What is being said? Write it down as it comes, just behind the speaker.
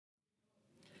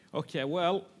Okay,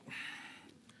 well,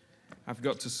 I've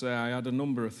got to say I had a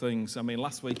number of things. I mean,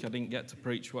 last week I didn't get to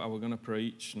preach what I was going to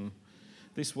preach, and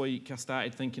this week I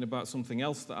started thinking about something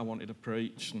else that I wanted to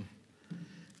preach, and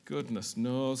goodness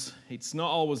knows, it's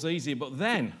not always easy. But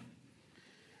then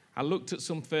I looked at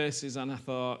some faces and I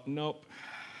thought, nope,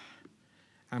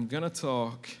 I'm going to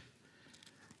talk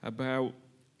about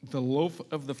the love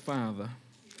of the Father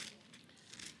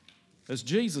as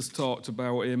Jesus talked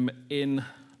about him in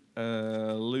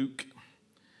Luke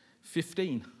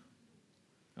 15.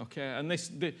 Okay, and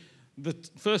the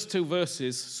first two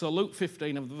verses, so Luke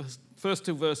 15, of the first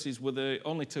two verses were the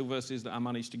only two verses that I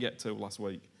managed to get to last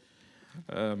week.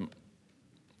 But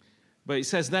it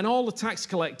says, then all the tax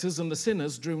collectors and the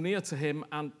sinners drew near to him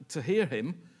and to hear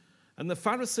him, and the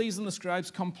Pharisees and the scribes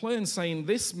complained, saying,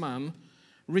 this man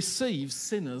receives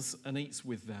sinners and eats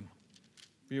with them.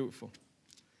 Beautiful.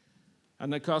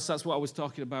 And of course, that's what I was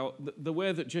talking about, the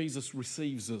way that Jesus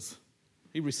receives us.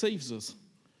 He receives us.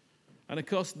 And of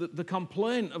course, the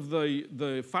complaint of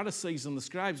the Pharisees and the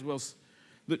scribes was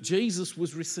that Jesus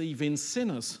was receiving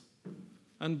sinners.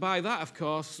 And by that, of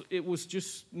course, it was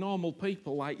just normal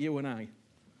people like you and I.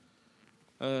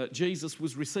 Jesus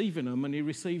was receiving them, and he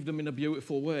received them in a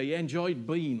beautiful way. He enjoyed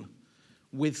being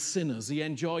with sinners. He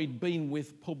enjoyed being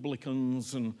with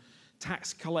publicans and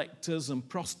tax collectors and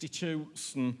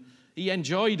prostitutes, and he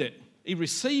enjoyed it. He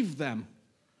received them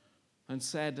and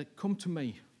said, come to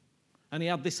me. And he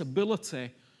had this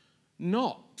ability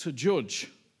not to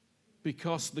judge,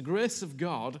 because the grace of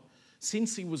God,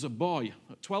 since he was a boy,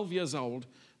 at 12 years old,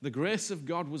 the grace of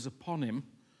God was upon him.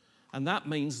 And that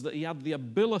means that he had the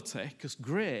ability, because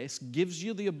grace gives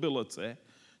you the ability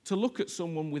to look at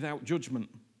someone without judgment.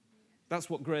 That's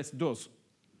what grace does.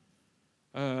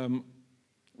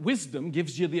 Wisdom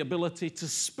gives you the ability to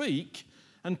speak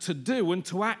and to do and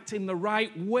to act in the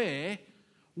right way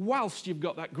whilst you've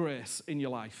got that grace in your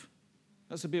life.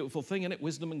 That's a beautiful thing, isn't it?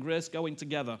 Wisdom and grace going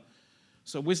together.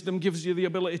 So wisdom gives you the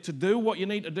ability to do what you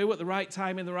need to do at the right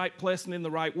time, in the right place, and in the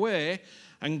right way.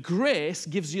 And grace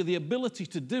gives you the ability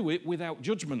to do it without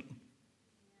judgment.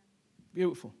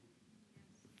 Beautiful.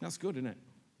 That's good, isn't it?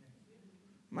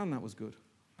 Man, that was good.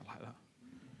 I like that.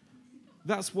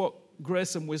 That's what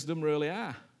grace and wisdom really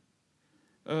are.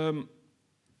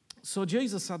 So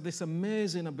Jesus had this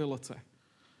amazing ability.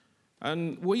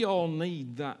 And we all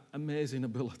need that amazing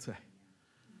ability.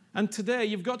 And today,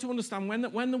 you've got to understand,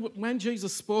 when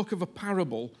Jesus spoke of a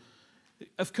parable,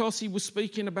 of course, he was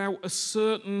speaking about a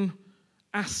certain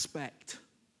aspect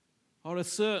or a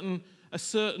certain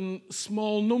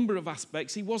small number of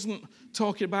aspects. He wasn't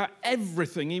talking about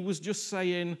everything. He was just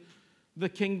saying the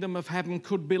kingdom of heaven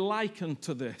could be likened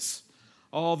to this,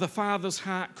 or the Father's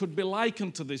heart could be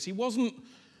likened to this. He wasn't,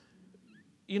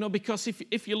 because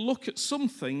if you look at some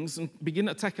things and begin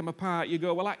to take them apart, you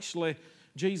go, well, actually,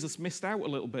 Jesus missed out a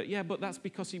little bit. Yeah, but that's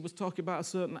because he was talking about a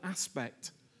certain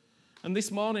aspect. And this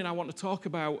morning I want to talk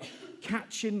about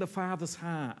catching the Father's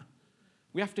heart.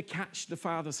 We have to catch the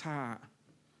Father's heart.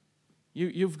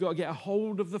 You've got to get a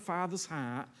hold of the Father's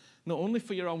heart, not only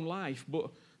for your own life, but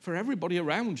for everybody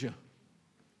around you.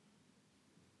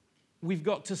 We've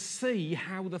got to see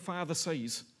how the Father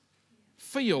sees.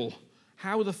 Feel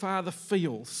how the Father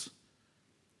feels.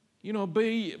 Have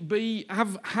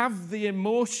the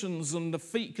emotions and the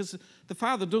feet, because the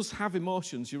Father does have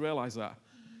emotions, you realize that.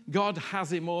 God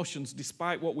has emotions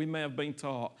despite what we may have been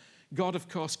taught. God, of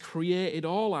course, created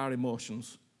all our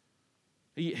emotions.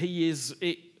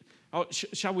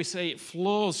 Shall we say, it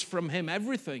flows from him.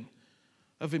 Everything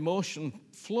of emotion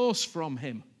flows from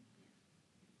him.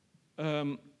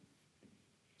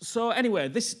 So anyway,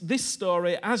 this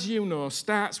story, as you know,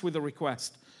 starts with a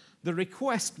request. The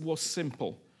request was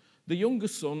simple. The younger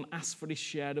son asked for his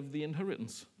share of the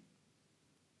inheritance.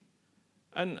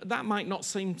 And that might not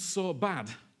seem so bad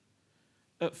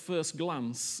at first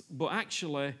glance, but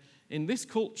actually, in this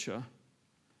culture,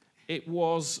 it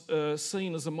was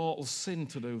seen as a mortal sin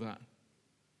to do that.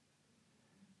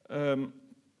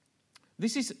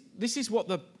 This is what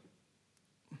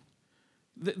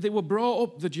they were brought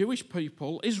up, the Jewish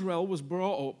people, Israel was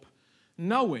brought up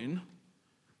knowing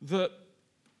that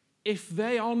if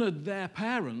they honoured their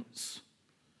parents,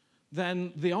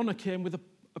 then the honour came with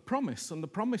a promise. And the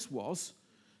promise was,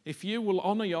 if you will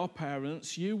honour your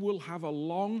parents, you will have a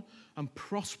long and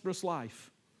prosperous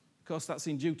life. Of course, that's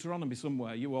in Deuteronomy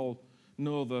somewhere. You all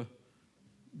know the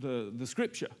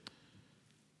scripture.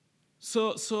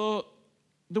 So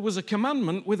there was a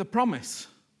commandment with a promise.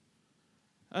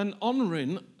 And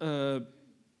honouring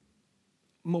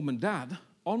mum and dad,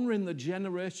 honouring the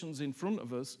generations in front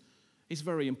of us, is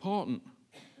very important.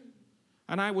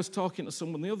 And I was talking to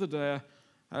someone the other day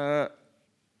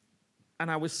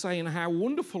I was saying how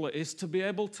wonderful it is to be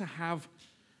able to have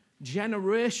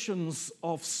generations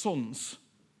of sons.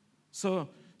 So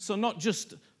not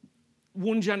just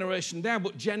one generation down,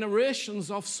 but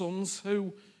generations of sons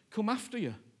who come after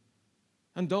you,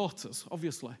 and daughters,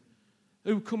 obviously,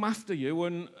 who come after you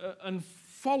and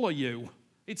follow you.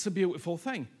 It's a beautiful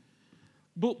thing.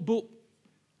 But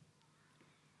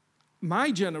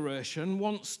my generation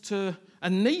wants to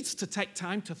and needs to take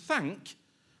time to thank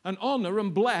and honor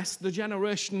and bless the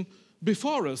generation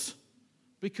before us,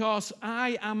 because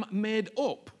I am made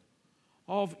up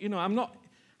of,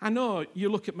 I know you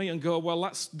look at me and go, well,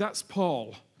 that's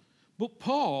Paul. But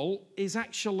Paul is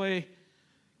actually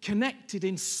connected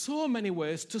in so many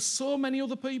ways to so many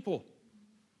other people.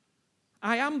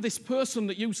 I am this person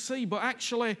that you see, but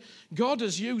actually God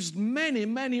has used many,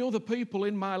 many other people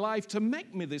in my life to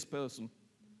make me this person.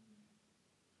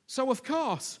 So of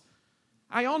course,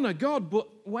 I honor God, but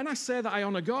when I say that I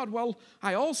honor God, well,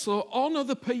 I also honor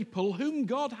the people whom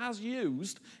God has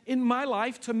used in my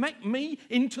life to make me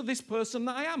into this person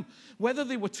that I am. Whether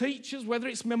they were teachers, whether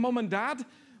it's my mum and dad,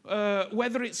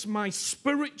 whether it's my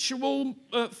spiritual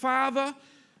father,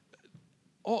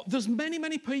 or there's many,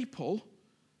 many people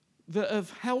that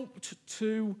have helped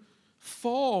to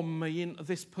form me into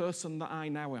this person that I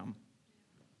now am.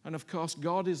 And of course,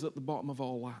 God is at the bottom of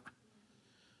all that.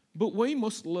 But we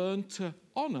must learn to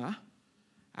honor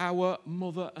our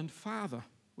mother and father.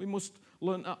 We must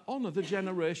learn to honor the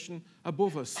generation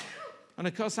above us. And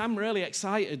of course, I'm really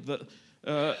excited that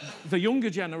the younger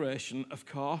generation, of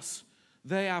course,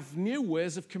 they have new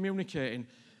ways of communicating.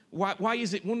 Why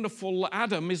is it wonderful that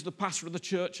Adam is the pastor of the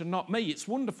church and not me? It's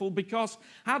wonderful because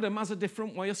Adam has a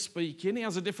different way of speaking. He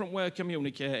has a different way of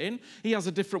communicating. He has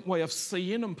a different way of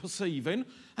seeing and perceiving.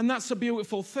 And that's a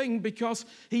beautiful thing because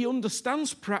he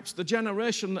understands perhaps the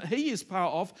generation that he is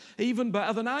part of even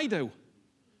better than I do.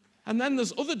 And then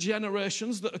there's other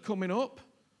generations that are coming up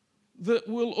that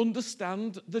will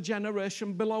understand the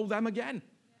generation below them again.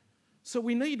 So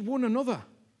we need one another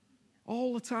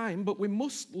all the time, but we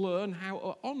must learn how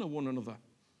to honor one another.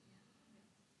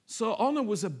 So honor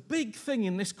was a big thing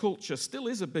in this culture, still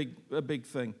is a big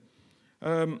thing.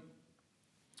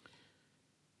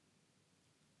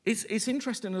 It's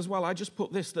interesting as well, I just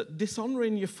put this, that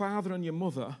dishonoring your father and your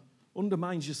mother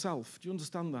undermines yourself. Do you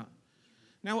understand that?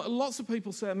 Now, lots of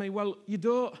people say to me, well,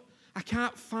 I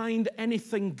can't find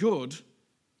anything good.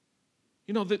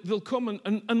 They'll come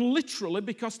and literally,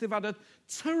 because they've had a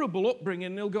terrible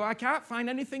upbringing, they'll go, I can't find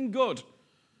anything good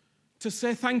to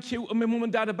say thank you to my mum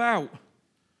and dad about.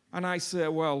 And I say,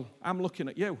 well, I'm looking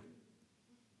at you.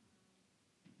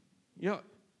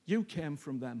 You came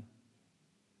from them.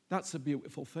 That's a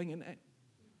beautiful thing, isn't it?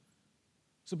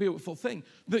 It's a beautiful thing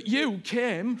that you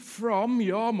came from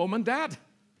your mum and dad.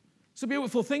 It's a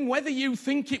beautiful thing. Whether you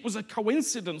think it was a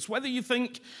coincidence, whether you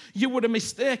think you were a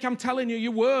mistake, I'm telling you,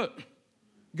 you weren't.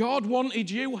 God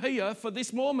wanted you here for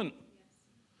this moment.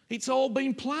 It's all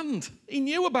been planned. He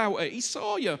knew about it. He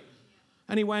saw you.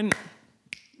 And he went,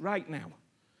 right now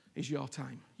is your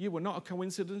time. You were not a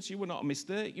coincidence. You were not a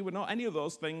mistake. You were not any of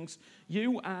those things.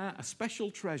 You are a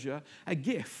special treasure, a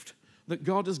gift that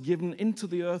God has given into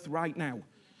the earth right now.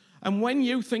 And when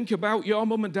you think about your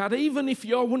mum and dad, even if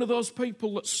you're one of those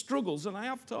people that struggles, and I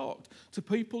have talked to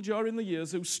people during the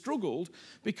years who struggled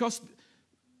because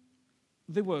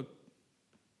they were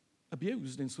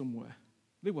abused in some way.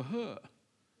 They were hurt.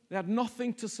 They had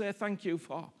nothing to say thank you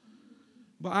for.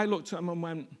 But I looked at them and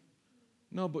went,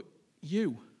 no, but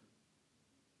you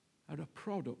are a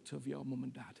product of your mum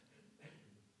and dad.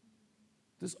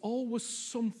 There's always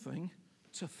something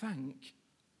to thank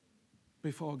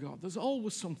before God. There's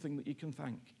always something that you can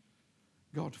thank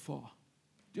God for.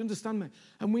 Do you understand me?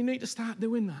 And we need to start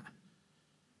doing that.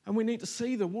 And we need to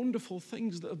see the wonderful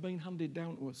things that have been handed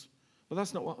down to us. But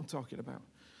that's not what I'm talking about.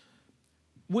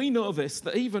 We know this,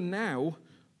 that even now,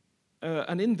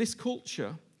 and in this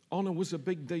culture, honor was a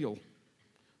big deal.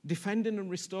 Defending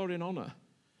and restoring honor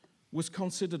was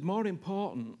considered more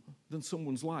important than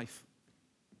someone's life.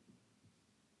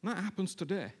 And that happens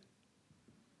today.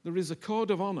 There is a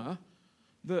code of honor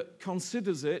that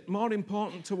considers it more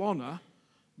important to honor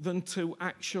than to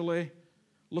actually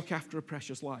look after a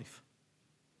precious life.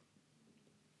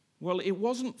 Well, it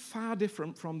wasn't far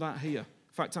different from that here.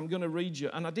 In fact, I'm going to read you,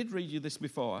 and I did read you this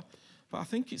before, but I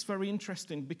think it's very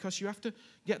interesting because you have to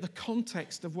get the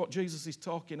context of what Jesus is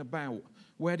talking about,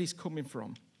 where he's coming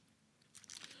from.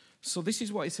 So this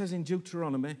is what it says in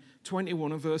Deuteronomy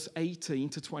 21 and verse 18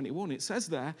 to 21. It says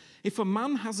there, if a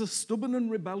man has a stubborn and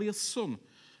rebellious son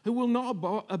who will not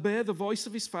obey the voice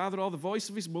of his father or the voice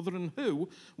of his mother, and who,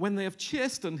 when they have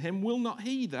chastened him, will not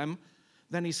heed them,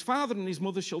 Then his father and his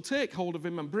mother shall take hold of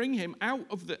him and bring him out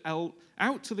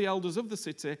to the elders of the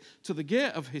city, to the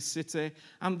gate of his city,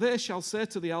 and they shall say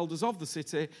to the elders of the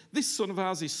city, this son of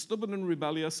ours is stubborn and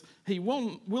rebellious. He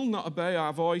will not obey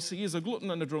our voice. He is a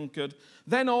glutton and a drunkard.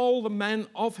 Then all the men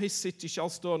of his city shall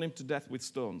stone him to death with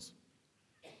stones.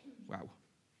 Wow.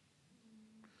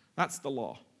 That's the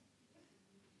law.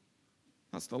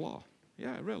 That's the law.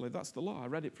 Yeah, really, that's the law. I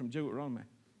read it from Deuteronomy.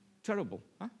 Terrible,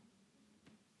 huh?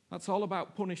 That's all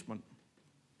about punishment.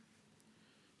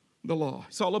 The law.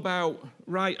 It's all about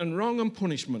right and wrong and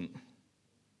punishment.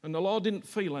 And the law didn't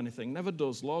feel anything. Never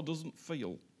does. Law doesn't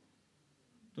feel.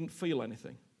 Doesn't feel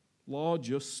anything. Law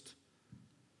just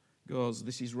goes,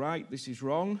 this is right, this is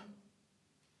wrong,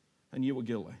 and you were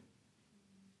guilty.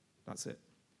 That's it.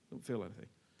 Don't feel anything.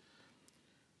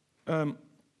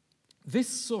 This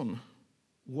son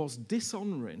was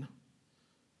dishonoring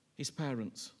his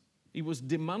parents. He was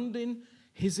demanding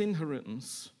his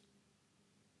inheritance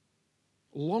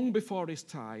long before his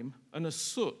time, and as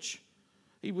such,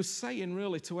 he was saying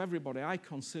really to everybody, I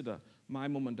consider my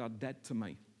mum and dad dead to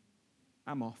me.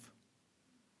 I'm off.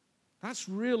 That's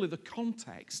really the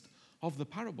context of the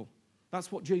parable.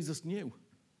 That's what Jesus knew.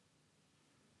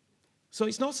 So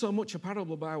it's not so much a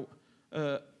parable about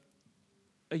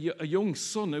a young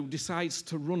son who decides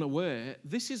to run away.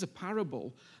 This is a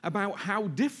parable about how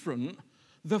different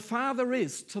the father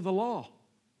is to the law.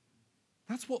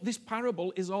 That's what this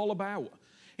parable is all about.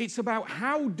 It's about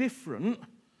how different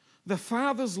the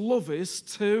father's love is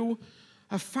to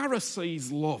a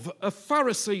Pharisee's love, a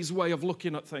Pharisee's way of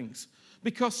looking at things.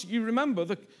 Because you remember,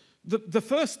 the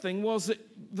first thing was that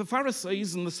the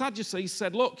Pharisees and the Sadducees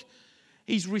said, look,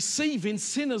 he's receiving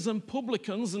sinners and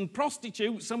publicans and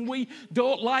prostitutes, and we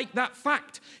don't like that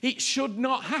fact. It should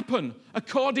not happen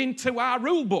according to our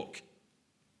rule book.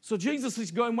 So Jesus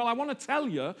is going, well, I want to tell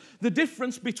you the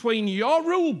difference between your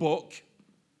rule book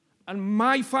and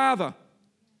my Father.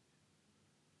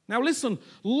 Now listen,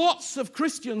 lots of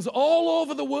Christians all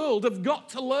over the world have got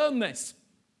to learn this.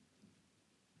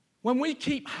 When we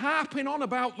keep harping on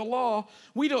about the law,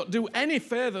 we don't do any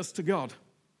favors to God.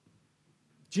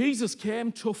 Jesus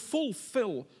came to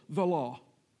fulfill the law,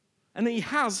 and he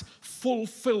has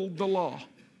fulfilled the law.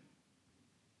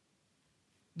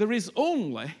 There is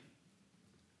only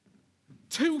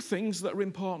two things that are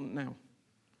important now.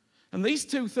 And these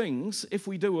two things, if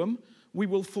we do them, we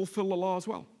will fulfill the law as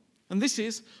well. And this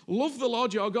is, love the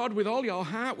Lord your God with all your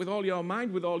heart, with all your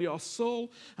mind, with all your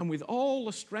soul, and with all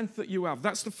the strength that you have.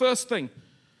 That's the first thing.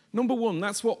 Number one,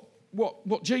 that's what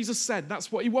Jesus said.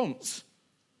 That's what he wants.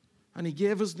 And he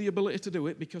gave us the ability to do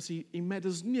it because he made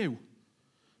us new.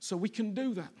 So we can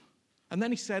do that. And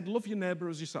then he said, love your neighbor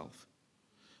as yourself.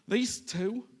 These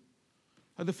two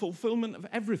are the fulfillment of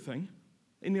everything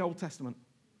in the Old Testament.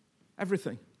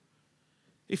 Everything.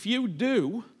 If you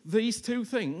do these two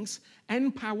things,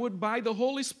 empowered by the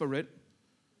Holy Spirit,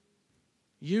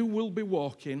 you will be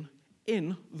walking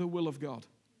in the will of God.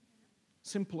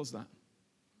 Simple as that.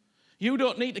 You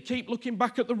don't need to keep looking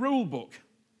back at the rule book.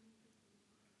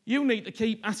 You need to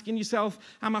keep asking yourself,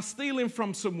 am I stealing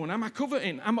from someone? Am I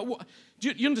coveting?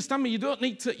 Do you understand me?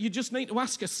 You just need to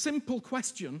ask a simple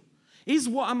question. Is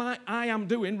what I am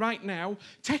doing right now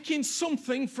taking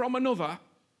something from another?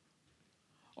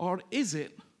 Or is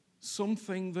it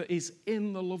something that is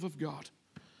in the love of God?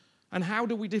 And how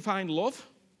do we define love?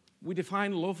 We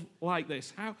define love like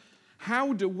this.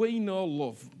 How do we know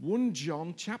love? 1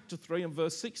 John chapter 3 and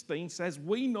verse 16 says,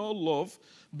 we know love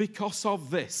because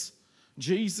of this.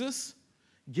 Jesus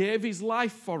gave his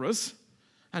life for us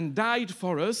and died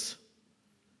for us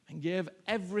and gave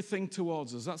everything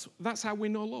towards us. That's how we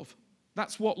know love.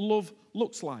 That's what love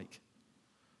looks like.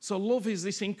 So love is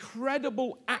this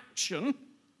incredible action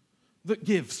that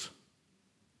gives.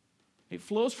 It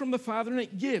flows from the Father and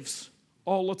it gives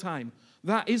all the time.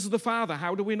 That is the Father.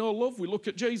 How do we know love? We look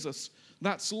at Jesus.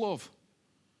 That's love.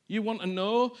 You want to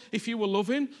know if you were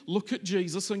loving? Look at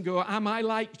Jesus and go, am I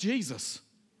like Jesus?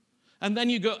 And then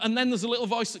you go, and then there's a little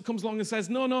voice that comes along and says,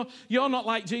 no, you're not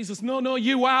like Jesus. No,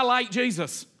 you are like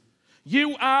Jesus.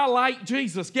 You are like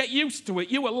Jesus. Get used to it.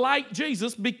 You are like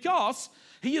Jesus because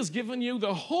he has given you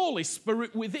the Holy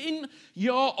Spirit within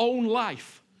your own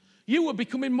life. You are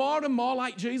becoming more and more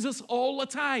like Jesus all the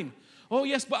time. Oh,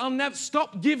 yes, but I'll never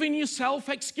stop giving yourself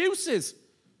excuses.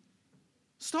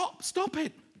 Stop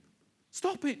it.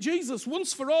 Stop it. Jesus,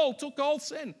 once for all, took all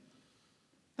sin.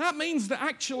 That means that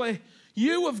actually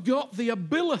you have got the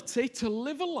ability to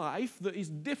live a life that is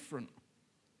different.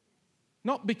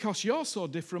 Not because you're so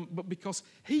different, but because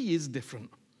he is different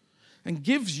and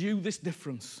gives you this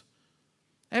difference.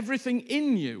 Everything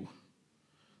in you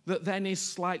that then is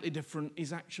slightly different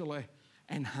is actually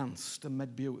enhanced and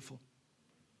made beautiful.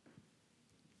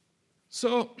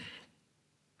 So,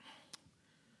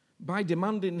 by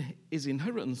demanding his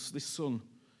inheritance, this son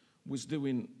was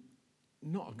doing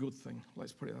not a good thing,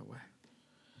 let's put it that way.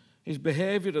 His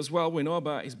behavior as well, we know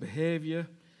about his behavior.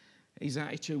 His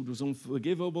attitude was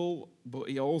unforgivable, but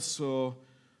he also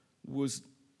was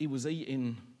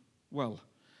eating,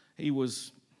 he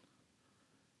was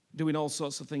doing all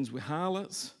sorts of things with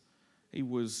harlots. He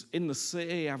was in the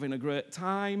city having a great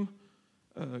time.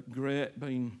 Great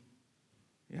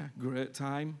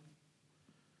time.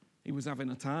 He was having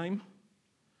a time.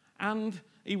 And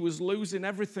he was losing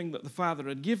everything that the father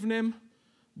had given him,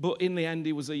 but in the end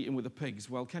he was eating with the pigs.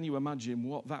 Well, can you imagine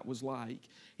what that was like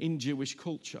in Jewish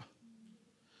culture?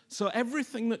 So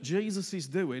everything that Jesus is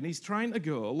doing, he's trying to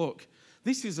go, look,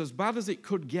 this is as bad as it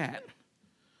could get,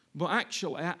 but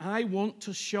actually I want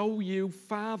to show you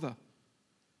Father,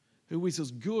 who is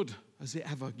as good as it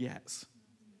ever gets.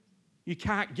 You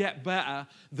can't get better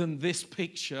than this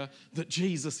picture that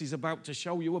Jesus is about to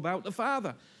show you about the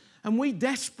Father. And we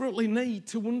desperately need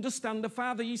to understand the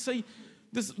Father. You see,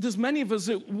 there's many of us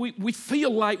that we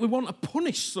feel like we want to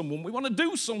punish someone. We want to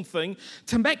do something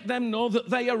to make them know that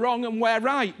they are wrong and we're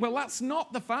right. Well, that's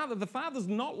not the Father. The Father's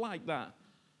not like that.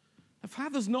 The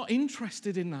Father's not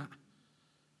interested in that.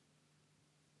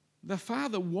 The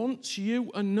Father wants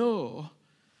you to know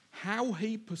how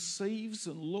he perceives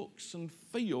and looks and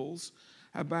feels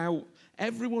about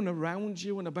everyone around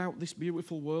you and about this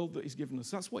beautiful world that he's given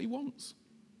us. That's what he wants.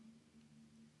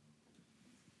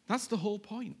 That's the whole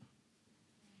point.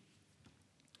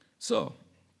 So,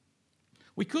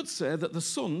 we could say that the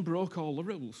son broke all the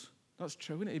rules. That's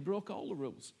true, isn't it? He broke all the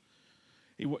rules.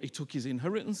 He took his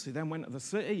inheritance. He then went to the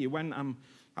city. He went,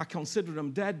 I consider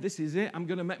him dead. This is it. I'm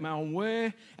going to make my own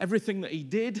way. Everything that he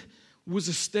did was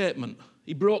a statement.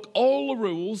 He broke all the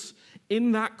rules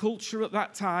in that culture at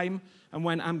that time and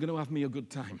went, I'm going to have me a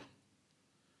good time.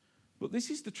 But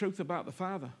this is the truth about the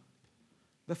Father.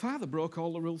 The Father broke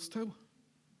all the rules too.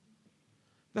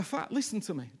 Listen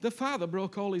to me. The Father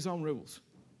broke all his own rules.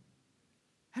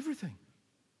 Everything.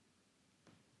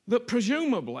 That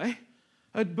presumably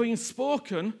had been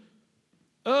spoken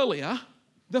earlier,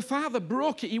 the Father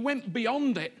broke it. He went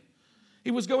beyond it.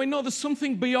 He was going, no, there's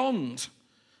something beyond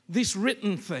this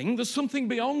written thing. There's something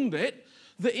beyond it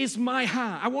that is my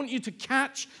heart. I want you to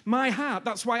catch my heart.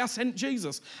 That's why I sent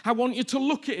Jesus. I want you to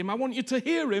look at him. I want you to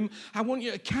hear him. I want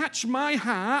you to catch my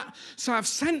heart. So I've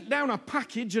sent down a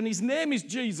package, and his name is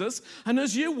Jesus. And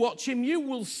as you watch him, you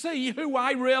will see who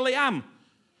I really am.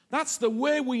 That's the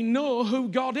way we know who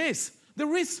God is.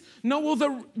 There is no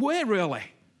other way, really.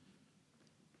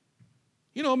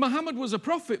 You know, Muhammad was a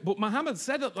prophet, but Muhammad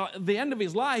said at the end of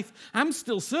his life, I'm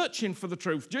still searching for the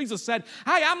truth. Jesus said,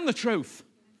 I am the truth.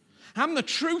 I'm the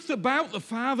truth about the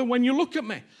Father when you look at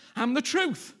me. I'm the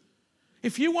truth.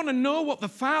 If you want to know what the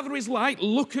Father is like,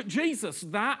 look at Jesus.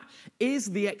 That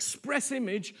is the express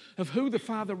image of who the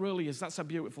Father really is. That's a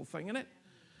beautiful thing, isn't it?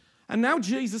 And now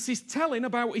Jesus is telling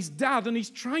about his dad, and he's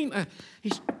trying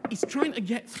to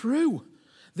get through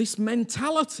this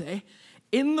mentality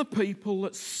in the people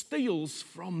that steals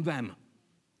from them.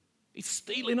 It's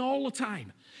stealing all the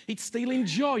time. It's stealing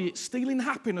joy. It's stealing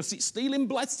happiness. It's stealing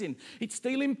blessing. It's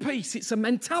stealing peace. It's a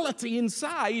mentality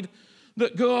inside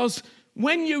that goes,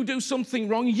 when you do something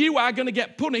wrong, you are going to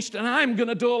get punished, and I'm going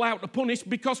to dole out the punish,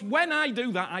 because when I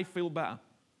do that, I feel better.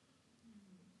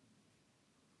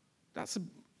 That's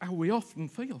how we often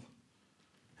feel,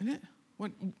 isn't it?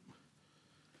 We're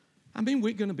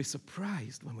going to be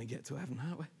surprised when we get to heaven,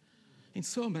 aren't we? In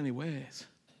so many ways.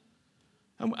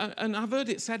 And I've heard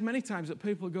it said many times that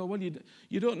people go, well,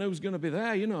 you don't know who's going to be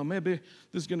there. You know, maybe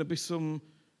there's going to be some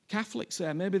Catholics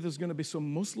there. Maybe there's going to be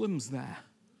some Muslims there.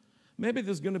 Maybe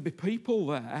there's going to be people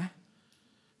there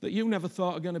that you never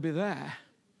thought are going to be there.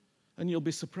 And you'll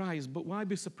be surprised. But why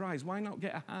be surprised? Why not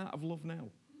get a heart of love now?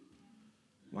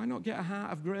 Why not get a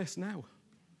heart of grace now?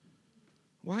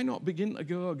 Why not begin to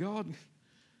go, God,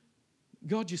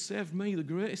 you saved me, the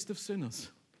greatest of sinners.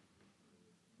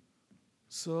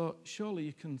 So surely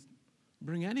you can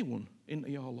bring anyone into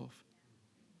your love.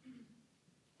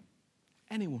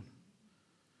 Anyone.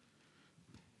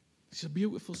 It's a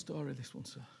beautiful story, this one,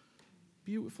 sir.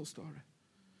 Beautiful story.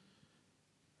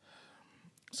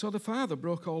 So the Father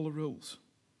broke all the rules.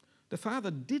 The Father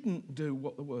didn't do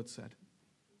what the Word said.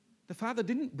 The Father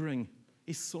didn't bring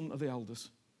his Son to the elders.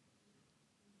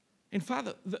 In fact,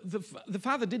 the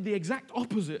Father did the exact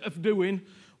opposite of doing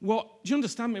what, do you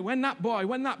understand me? When that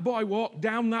boy walked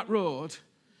down that road,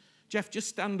 Jeff, just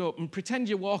stand up and pretend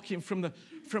you're walking from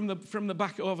the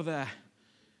back over there.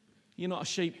 You're not a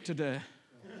sheep today.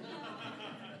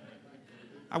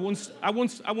 I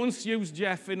once used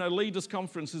Jeff in a leaders'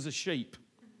 conference as a sheep.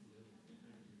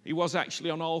 He was actually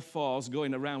on all fours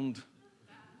going around.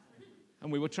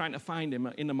 And we were trying to find him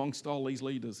in amongst all these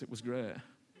leaders. It was great.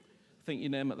 I think your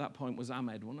name at that point was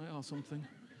Ahmed, wasn't it, or something?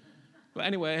 But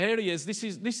anyway, here he is. This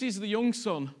is the young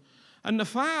son. And the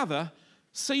father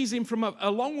sees him from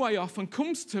a long way off and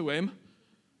comes to him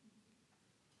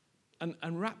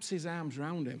and wraps his arms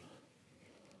around him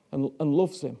and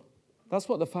loves him. That's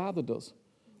what the father does.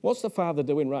 What's the father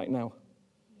doing right now?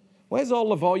 Where's all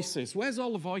the voices? Where's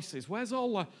all the voices? Where's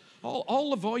all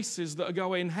the voices that are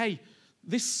going, hey,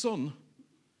 this son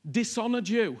dishonored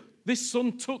you. This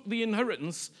son took the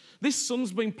inheritance. This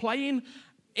son's been playing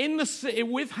in the city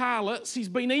with harlots. He's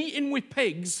been eating with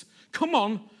pigs. Come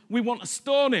on, we want to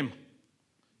stone him.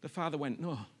 The father went,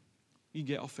 no, you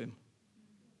get off him.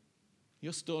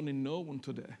 You're stoning no one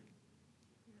today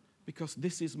because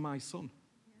this is my son.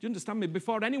 Do you understand me?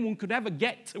 Before anyone could ever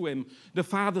get to him, the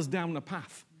father's down the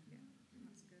path.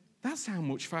 That's how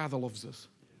much Father loves us.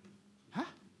 Huh?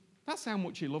 That's how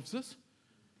much he loves us.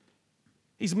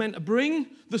 He's meant to bring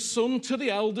the son to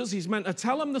the elders. He's meant to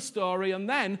tell them the story. And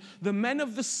then the men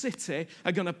of the city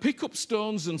are going to pick up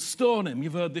stones and stone him.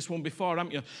 You've heard this one before,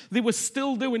 haven't you? They were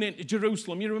still doing it in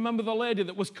Jerusalem. You remember the lady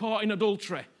that was caught in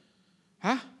adultery?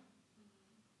 Huh?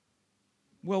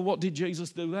 Well, what did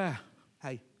Jesus do there?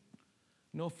 Hey,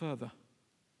 no further.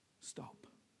 Stop.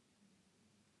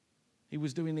 He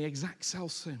was doing the exact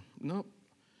same. No,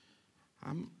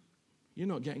 you're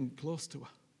not getting close to her.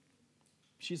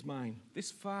 She's mine.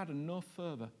 This far and no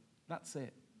further. That's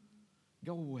it.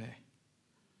 Go away.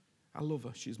 I love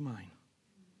her. She's mine.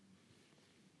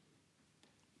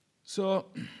 So,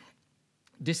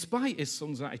 despite his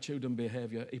son's attitude and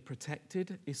behavior, he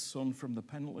protected his son from the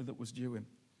penalty that was due him.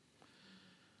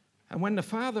 And when the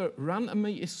father ran to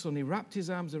meet his son, he wrapped his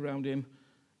arms around him.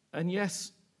 And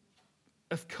yes,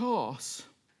 of course,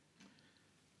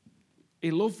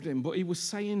 he loved him, but he was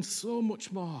saying so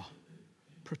much more.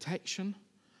 Protection,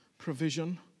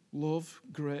 provision, love,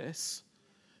 grace.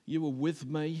 You were with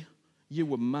me. You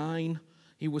were mine.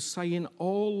 He was saying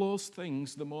all those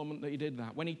things the moment that he did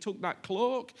that. When he took that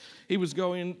cloak, he was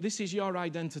going, this is your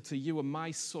identity. You are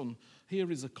my son.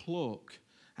 Here is a cloak.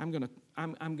 I'm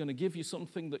going to give you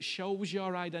something that shows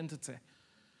your identity.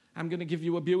 I'm going to give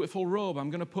you a beautiful robe. I'm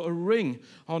going to put a ring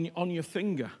on your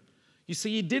finger. You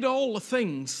see, he did all the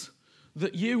things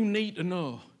that you need to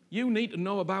know. You need to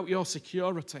know about your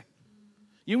security.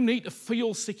 You need to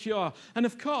feel secure. And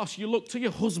of course, you look to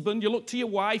your husband, you look to your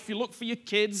wife, you look for your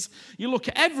kids, you look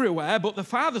everywhere, but the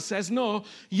father says, no,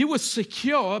 you are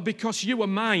secure because you are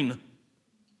mine.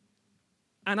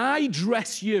 And I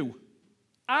dress you.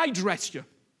 I dress you.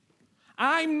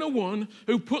 I'm the one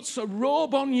who puts a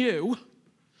robe on you.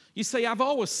 You see, I've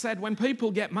always said when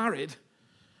people get married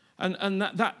and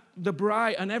that the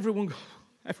bride and everyone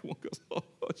goes, oh,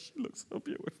 she looks so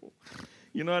beautiful.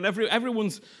 You know, and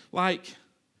everyone's like,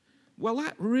 well,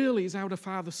 that really is how the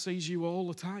Father sees you all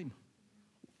the time.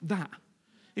 That.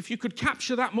 If you could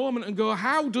capture that moment and go,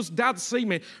 how does Dad see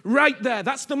me? Right there,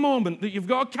 that's the moment that you've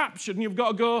got captured and you've got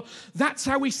to go, that's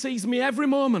how he sees me every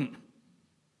moment.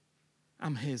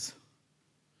 I'm his.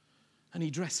 And he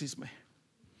dresses me.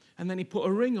 And then he put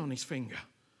a ring on his finger.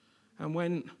 And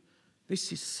when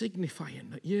this is signifying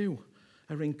that you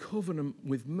are in covenant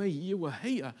with me, you are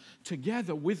here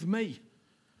together with me.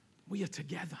 We are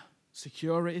together.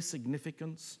 Security,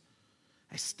 significance,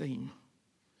 esteem.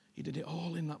 He did it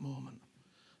all in that moment.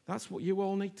 That's what you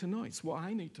all need to know. It's what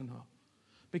I need to know.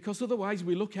 Because otherwise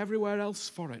we look everywhere else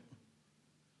for it.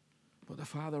 But the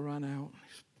Father ran out.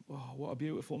 Oh, what a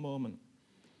beautiful moment.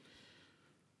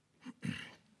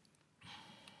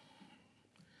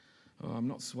 Oh, I'm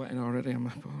not sweating already, am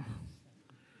I? Oh.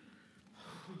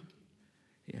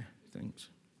 Yeah, thanks.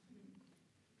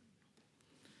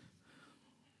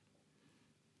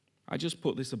 I just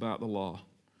put this about the law.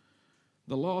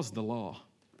 The law's the law.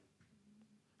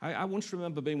 I once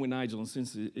remember being with Nigel, and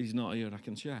since he's not here, I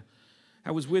can share.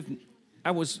 I was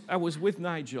with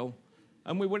Nigel,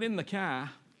 and we were in the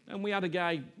car, and we had a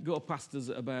guy go past us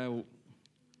at about,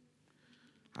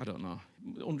 I don't know,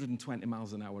 120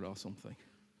 miles an hour or something.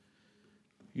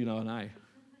 You know, and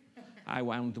I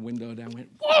wound the window down and went,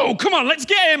 whoa, come on, let's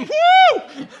get him, woo!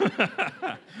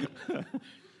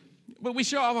 But we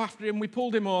shot off after him, we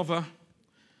pulled him over,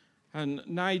 and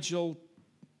Nigel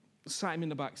sat him in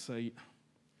the back seat,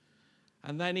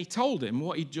 and then he told him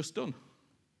what he'd just done.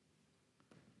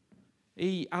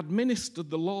 He administered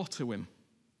the law to him,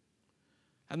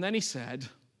 and then he said,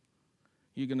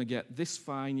 you're going to get this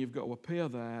fine, you've got to appear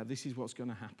there, this is what's going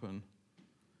to happen.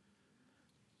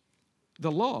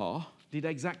 The law did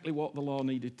exactly what the law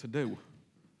needed to do.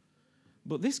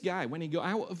 But this guy, when he got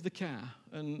out of the car,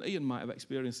 and Ian might have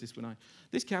experienced this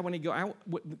this guy, when he got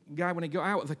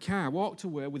out of the car, walked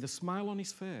away with a smile on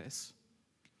his face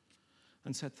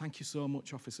and said, "Thank you so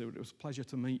much, officer. It was a pleasure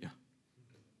to meet you."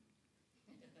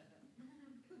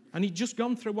 And he'd just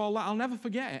gone through all that. I'll never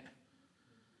forget it.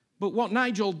 But what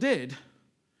Nigel did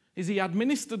is he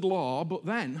administered law, but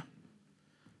then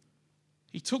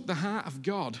he took the heart of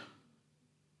God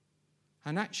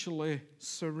and actually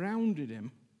surrounded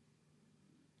him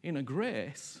in a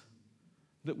grace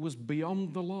that was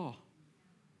beyond the law.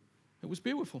 It was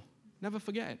beautiful. Never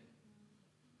forget it.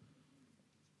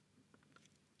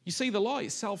 You see, the law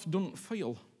itself doesn't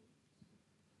feel.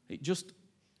 It just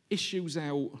issues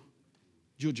out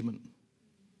judgment.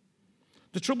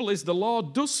 The trouble is, the law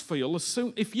does feel, as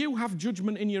soon if you have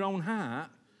judgment in your own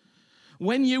heart,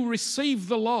 when you receive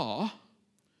the law,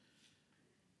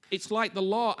 it's like the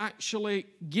law actually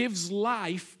gives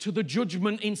life to the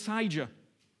judgment inside you.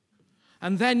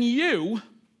 And then you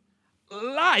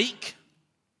like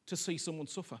to see someone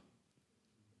suffer.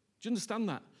 Do you understand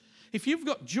that? If you've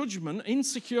got judgment,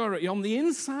 insecurity on the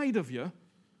inside of you,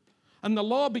 and the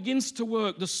law begins to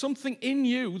work, there's something in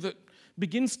you that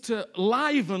begins to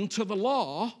liven to the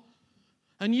law,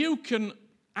 and you can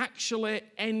actually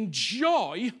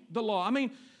enjoy the law. I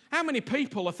mean, how many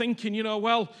people are thinking,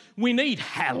 well, we need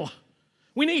hell.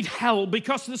 We need hell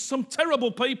because there's some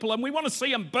terrible people and we want to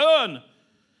see them burn.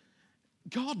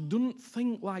 God doesn't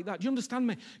think like that. Do you understand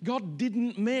me? God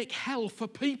didn't make hell for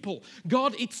people.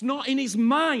 God, it's not in his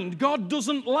mind. God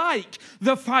doesn't like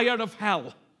the fire of hell.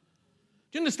 Do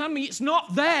you understand me? It's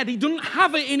not there. He doesn't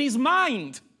have it in his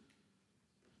mind.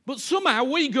 But somehow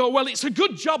we go, well, it's a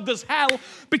good job there's hell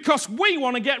because we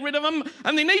want to get rid of them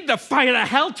and they need the fire of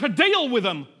hell to deal with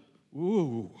them.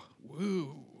 Ooh.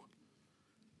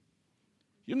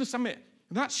 You understand me?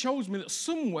 That shows me that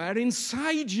somewhere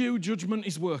inside you, judgment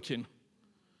is working.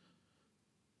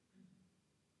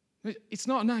 It's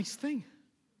not a nice thing,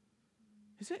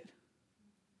 is it?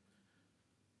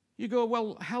 You go,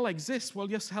 well, hell exists. Well,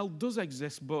 yes, hell does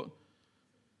exist, but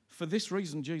for this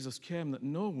reason Jesus came, that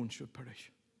no one should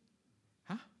perish.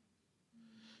 Huh?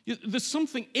 There's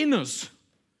something in us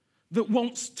that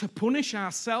wants to punish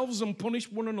ourselves and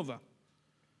punish one another.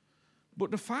 But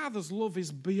the Father's love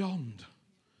is beyond.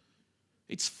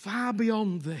 It's far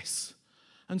beyond this.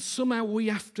 And somehow we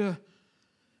have to,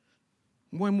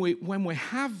 when we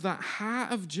have that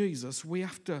heart of Jesus, we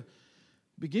have to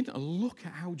begin to look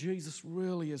at how Jesus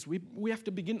really is. We have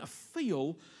to begin to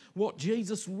feel what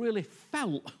Jesus really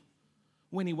felt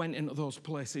when he went into those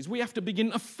places. We have to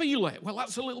begin to feel it. Well,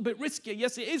 that's a little bit risky.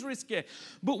 Yes, it is risky.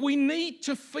 But we need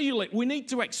to feel it. We need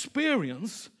to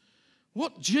experience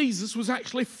what Jesus was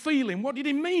actually feeling. What did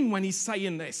he mean when he's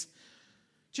saying this?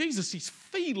 Jesus is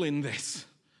feeling this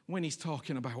when he's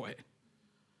talking about it.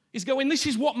 He's going, this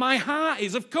is what my heart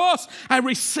is. Of course I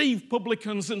receive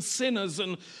publicans and sinners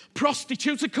and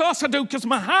prostitutes. Of course I do, because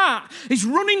my heart is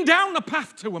running down the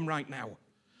path to them right now.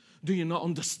 Do you not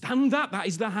understand that? That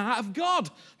is the heart of God.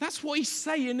 That's what he's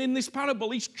saying in this parable.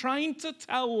 He's trying to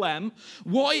tell them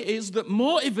what it is that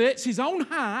motivates his own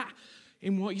heart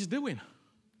in what he's doing.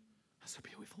 That's a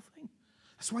beautiful thing.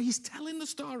 That's why he's telling the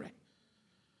story.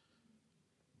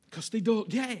 Because they don't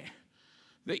get it.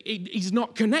 He's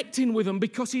not connecting with them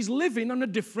because he's living on a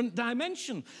different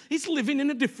dimension. He's living in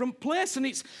a different place, and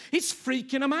it's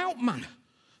freaking them out, man.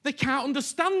 They can't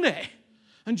understand it.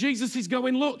 And Jesus is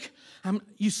going, look,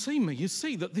 you see me. You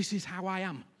see that this is how I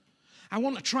am. I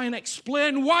want to try and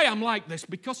explain why I'm like this,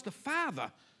 because the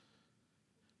Father,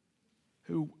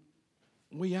 who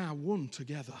we are one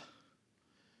together,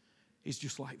 is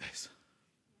just like this.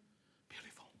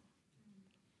 Beautiful.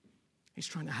 He's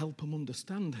trying to help them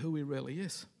understand who he really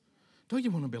is. Don't you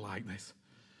want to be like this?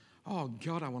 Oh,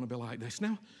 God, I want to be like this.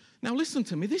 Now listen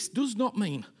to me. This does not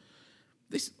mean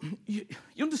this. You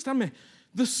understand me?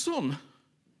 The son,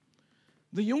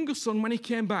 the younger son, when he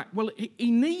came back, well,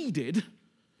 he needed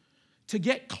to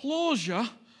get closure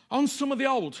on some of the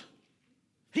old.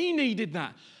 He needed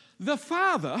that. The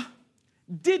father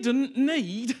didn't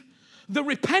need the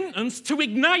repentance to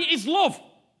ignite his love.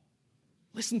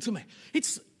 Listen to me.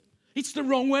 It's the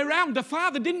wrong way around. The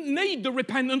father didn't need the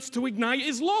repentance to ignite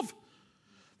his love.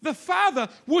 The father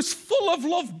was full of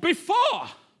love before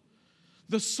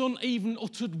the son even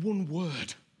uttered one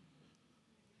word.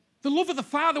 The love of the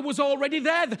Father was already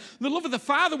there. The love of the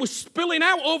Father was spilling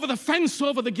out over the fence,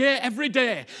 over the gate every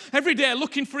day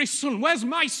looking for his son. Where's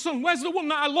my son? Where's the one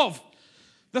that I love?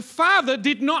 The Father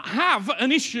did not have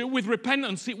an issue with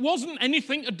repentance. It wasn't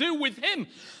anything to do with him.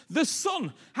 The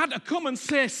Son had to come and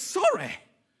say, sorry,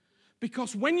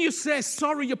 Because when you say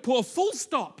sorry, you put a full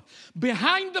stop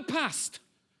behind the past.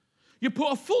 You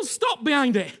put a full stop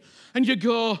behind it and you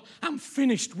go, I'm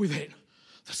finished with it.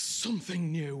 There's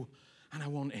something new and I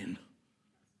want in.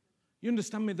 You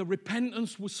understand me? The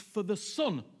repentance was for the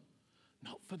Son,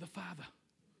 not for the Father.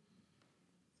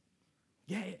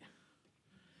 Get it.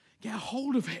 Get a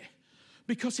hold of it.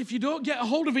 Because if you don't get a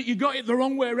hold of it, you got it the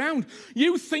wrong way around.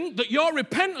 You think that your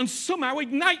repentance somehow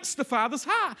ignites the Father's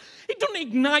heart. It doesn't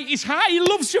ignite his heart. He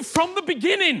loves you from the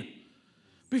beginning.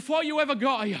 Before you ever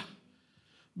got here.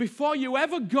 Before you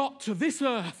ever got to this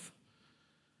earth.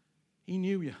 He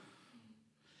knew you.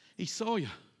 He saw you.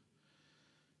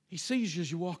 He sees you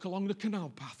as you walk along the canal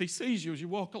path. He sees you as you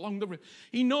walk along the river.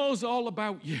 He knows all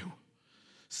about you.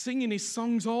 Singing his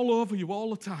songs all over you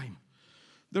all the time.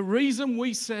 The reason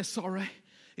we say sorry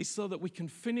is so that we can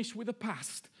finish with the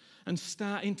past and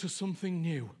start into something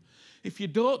new. If you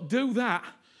don't do that,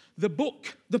 the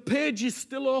book, the page is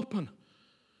still open.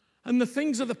 And the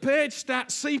things of the page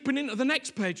start seeping into the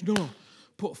next page. No,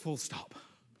 put a full stop.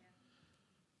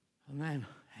 And then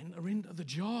enter into the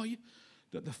joy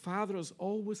that the Father has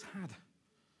always had.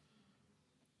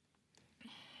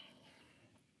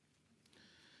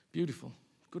 Beautiful.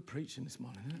 Good preaching this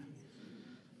morning, isn't it?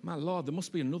 My Lord, there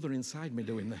must be another inside me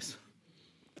doing this.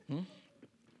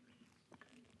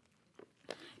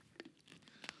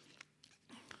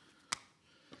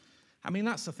 I mean,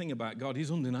 that's the thing about God.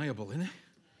 He's undeniable, isn't he?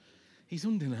 He's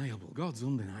undeniable. God's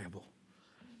undeniable.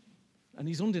 And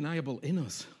he's undeniable in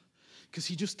us because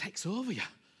he just takes over you.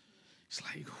 It's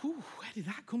like, where did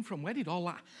that come from? Where did all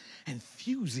that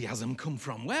enthusiasm come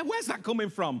from? Where's that coming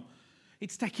from?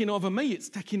 It's taking over me. It's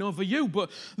taking over you. But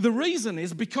the reason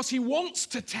is because he wants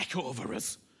to take over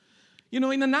us. You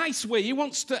know, in a nice way, he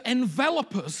wants to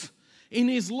envelop us in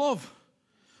his love.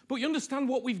 But you understand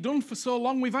what we've done for so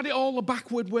long? We've had it all the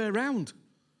backward way around.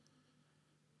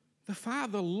 The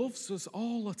Father loves us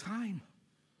all the time.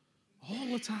 All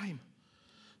the time.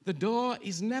 The door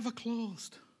is never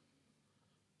closed.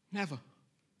 Never.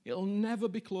 It'll never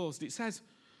be closed. It says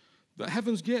that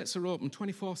heaven's gates are open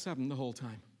 24/7 the whole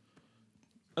time.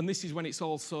 And this is when it's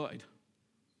all sorted.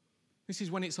 This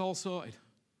is when it's all sorted.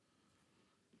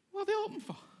 What are they open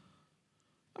for?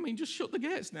 I mean, just shut the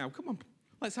gates now. Come on.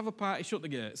 Let's have a party, shut the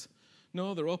gates.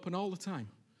 No, they're open all the time.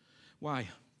 Why?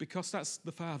 Because that's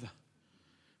the Father.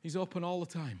 He's open all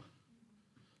the time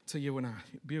to you and I.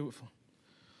 Beautiful.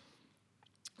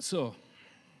 So,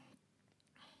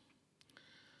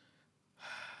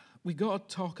 we got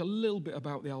to talk a little bit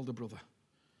about the elder brother.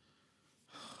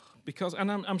 Because,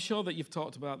 and I'm sure that you've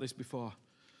talked about this before,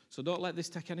 so don't let this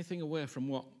take anything away from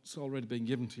what's already been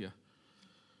given to you.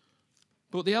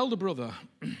 But the elder brother,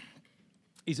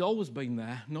 he's always been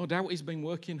there. No doubt he's been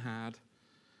working hard.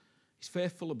 He's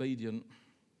faithful, obedient.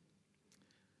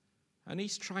 And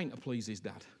he's trying to please his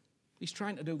dad. He's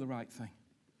trying to do the right thing.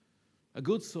 A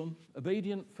good son,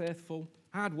 obedient, faithful,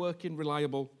 hard-working,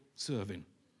 reliable, serving.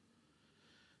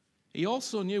 He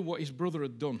also knew what his brother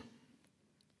had done.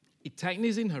 He'd taken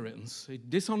his inheritance, he'd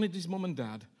dishonoured his mum and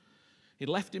dad, he'd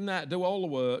left him there to do all the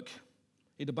work,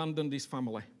 he'd abandoned his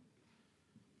family.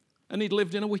 And he'd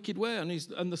lived in a wicked way,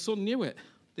 and the son knew it.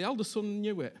 The elder son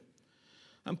knew it.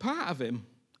 And part of him,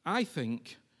 I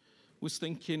think, was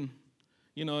thinking,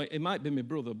 you know, it might be my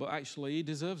brother, but actually he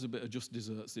deserves a bit of just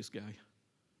desserts, this guy.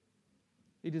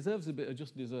 He deserves a bit of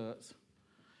just desserts.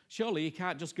 Surely he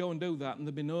can't just go and do that and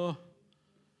there'll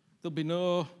be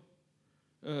no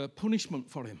punishment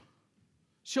for him.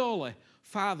 Surely,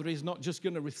 Father is not just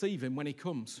going to receive him when he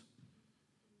comes.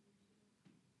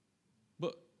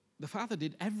 But the Father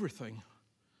did everything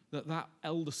that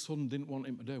elder son didn't want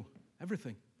him to do.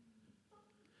 Everything.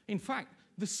 In fact,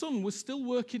 the son was still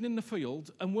working in the field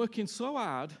and working so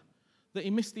hard that he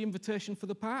missed the invitation for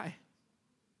the party.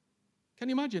 Can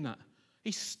you imagine that?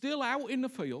 He's still out in the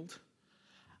field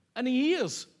and he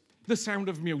hears the sound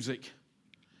of music.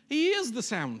 He hears the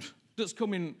sound that's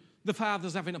coming. The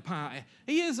father's having a party.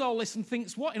 He hears all this and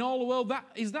thinks, what in all the world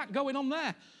is that going on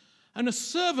there? And a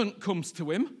servant comes to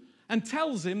him and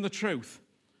tells him the truth.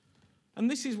 And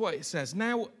this is what it says.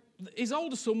 Now, his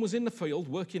older son was in the field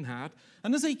working hard,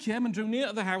 and as he came and drew near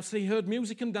to the house, he heard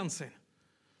music and dancing.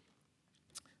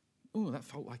 Oh, that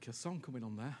felt like a song coming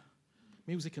on there.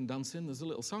 Music and dancing. There's a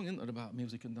little song, isn't there, about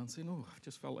music and dancing? Oh, I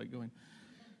just felt like going.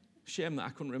 Shame that I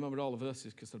couldn't remember all the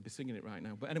verses because I'd be singing it right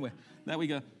now. But anyway, there we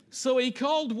go. So he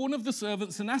called one of the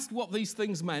servants and asked what these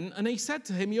things meant. And he said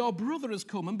to him, your brother has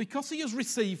come, and because he has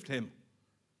received him.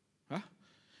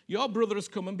 Your brother has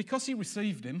come, and because he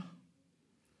received him.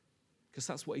 Because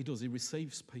that's what he does. He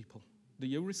receives people. Do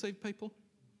you receive people?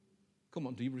 Come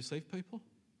on, do you receive people?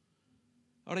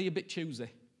 Or are you a bit choosy?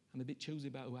 I'm a bit choosy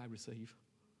about who I receive.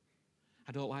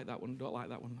 I don't like that one, don't like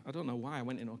that one. I don't know why I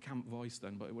went into a camp voice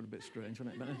then, but it was a bit strange,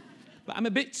 wasn't it? But I'm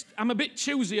a bit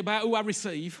choosy about who I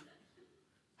receive.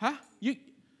 Huh?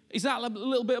 Is that a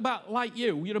little bit about like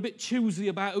you? You're a bit choosy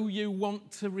about who you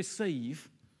want to receive.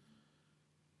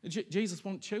 Jesus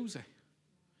wasn't choosy.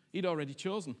 He'd already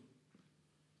chosen.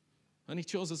 And he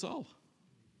chose us all.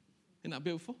 Isn't that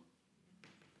beautiful?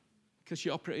 Because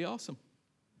you're pretty awesome.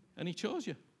 And he chose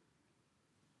you.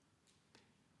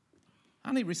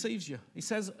 And he receives you. He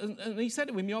says, and he said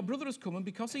to him, your brother has come, and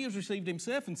because he has received him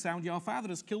safe and sound, your father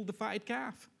has killed the fatted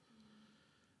calf.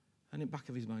 And in the back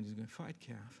of his mind, he's going, fatted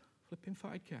calf? Flipping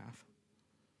fatted calf?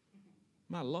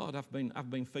 My Lord, I've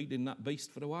been feeding that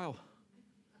beast for a while.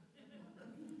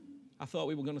 I thought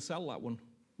we were going to sell that one,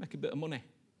 make a bit of money.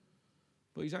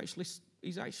 But he's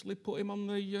actually put him on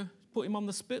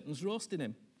the spit and's roasting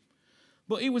him.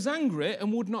 But he was angry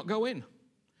and would not go in.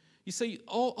 You see,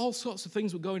 all sorts of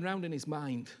things were going around in his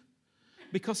mind.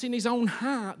 Because in his own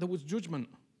heart, there was judgment.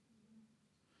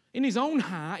 In his own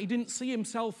heart, he didn't see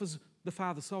himself as the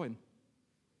Father saw him.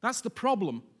 That's the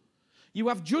problem. You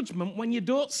have judgment when you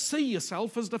don't see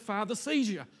yourself as the Father sees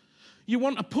you. You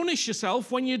want to punish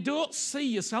yourself when you don't see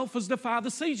yourself as the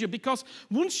Father sees you. Because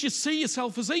once you see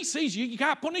yourself as he sees you, you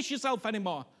can't punish yourself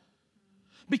anymore.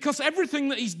 Because everything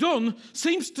that he's done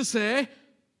seems to say,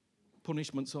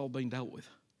 punishment's all been dealt with.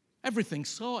 Everything's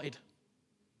sorted.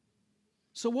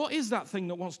 So what is that thing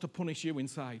that wants to punish you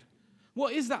inside?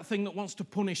 What is that thing that wants to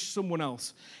punish someone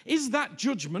else? Is that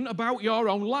judgment about your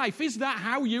own life? Is that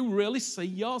how you really see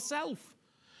yourself?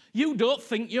 You don't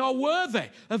think you're worthy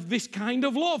of this kind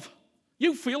of love.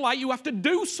 You feel like you have to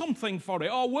do something for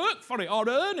it or work for it or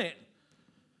earn it.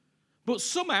 But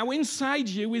somehow inside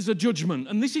you is a judgment.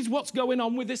 And this is what's going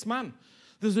on with this man.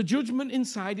 There's a judgment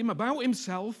inside him about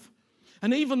himself.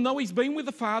 And even though he's been with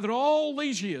the Father all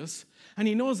these years, and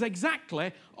he knows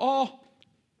exactly, or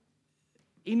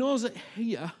he knows it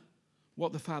here,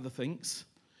 what the Father thinks,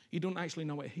 he doesn't actually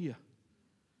know it here.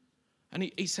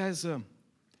 And he says,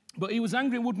 but he was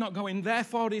angry and would not go in,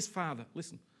 therefore his father,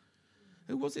 listen,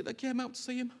 who was it that came out to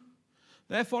see him?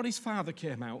 Therefore his father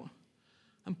came out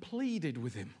and pleaded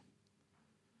with him.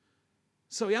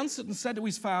 So he answered and said to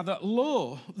his father,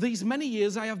 lo, these many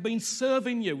years I have been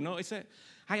serving you. Notice it,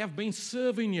 I have been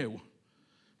serving you.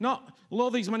 Not, lo,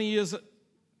 these many years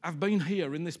I've been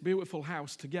here in this beautiful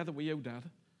house together with you, Dad,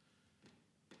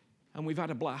 and we've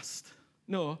had a blast.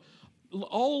 No,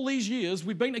 all these years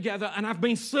we've been together and I've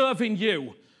been serving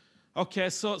you. Okay,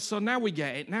 so now we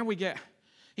get it. Now we get,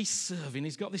 he's serving.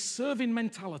 He's got this serving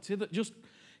mentality that just,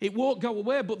 it won't go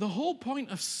away. But the whole point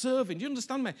of serving, do you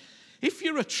understand me? If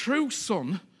you're a true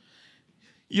son,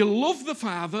 you love the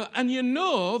Father and you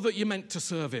know that you're meant to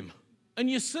serve him. And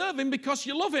you serve him because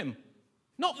you love him,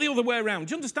 not the other way around.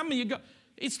 Do you understand me?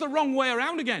 It's the wrong way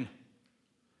around again.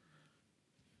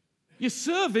 You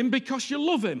serve him because you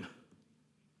love him.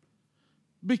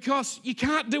 Because you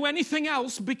can't do anything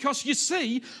else, because you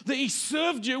see that he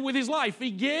served you with his life. He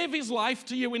gave his life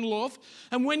to you in love.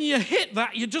 And when you hit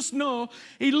that, you just know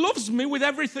he loves me with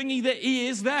everything that he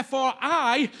is. Therefore,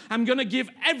 I am going to give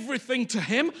everything to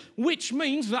him, which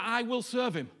means that I will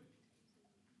serve him.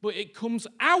 But it comes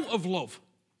out of love.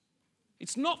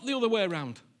 It's not the other way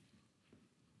around.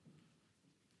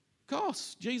 Of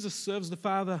course, Jesus serves the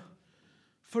Father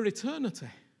for eternity.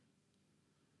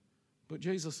 But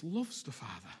Jesus loves the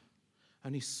Father,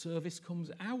 and his service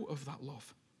comes out of that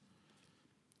love.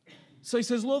 So he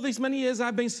says, lo, these many years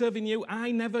I've been serving you,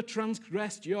 I never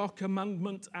transgressed your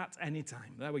commandment at any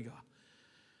time. There we go.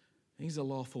 He's a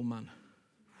lawful man.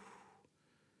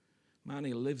 Man,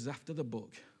 he lives after the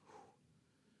book.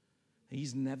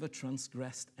 He's never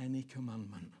transgressed any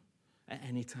commandment at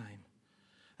any time.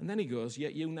 And then he goes,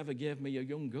 yet you never gave me a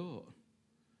young goat.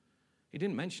 He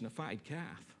didn't mention a fatted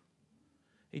calf.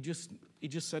 He just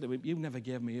said to him, you never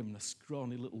gave me even a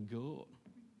scrawny little goat.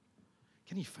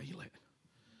 Can you feel it?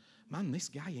 Man, this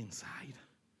guy inside,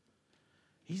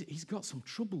 he's got some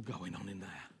trouble going on in there.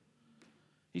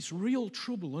 It's real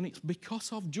trouble, and it's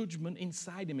because of judgment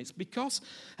inside him. It's because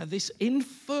of this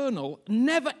infernal,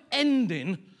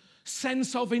 never-ending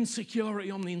sense of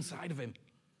insecurity on the inside of him.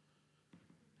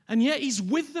 And yet he's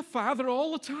with the Father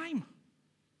all the time.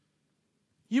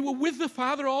 You were with the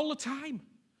Father all the time.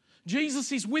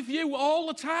 Jesus is with you all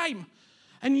the time.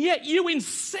 And yet you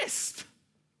insist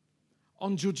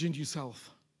on judging yourself.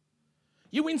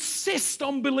 You insist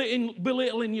on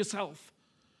belittling yourself.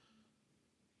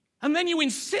 And then you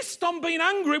insist on being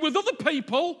angry with other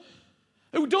people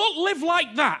who don't live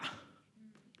like that.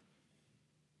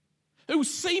 Who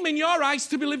seem in your eyes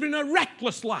to be living a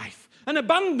reckless life, an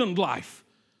abandoned life.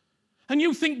 And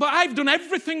you think, but I've done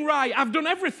everything right. I've done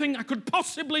everything I could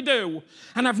possibly do.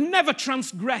 And I've never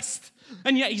transgressed.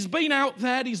 And yet he's been out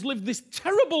there. He's lived this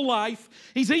terrible life.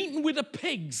 He's eaten with the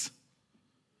pigs.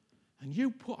 And you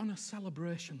put on a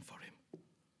celebration for him.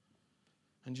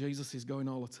 And Jesus is going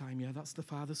all the time, yeah, that's the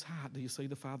Father's heart. Do you see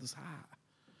the Father's heart?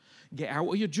 Get out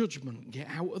of your judgment. Get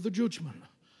out of the judgment.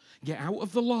 Get out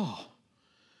of the law.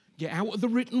 Get out of the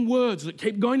written words that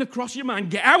keep going across your mind.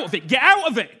 Get out of it. Get out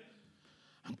of it.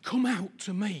 And come out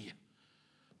to me,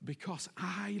 because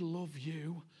I love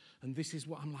you, and this is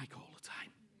what I'm like all the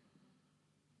time.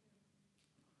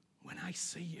 When I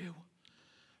see you,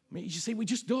 you see, we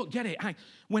just don't get it.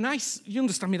 You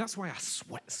understand me, that's why I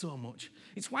sweat so much.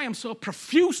 It's why I'm so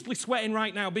profusely sweating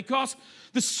right now, because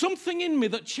there's something in me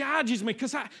that charges me,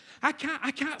 because I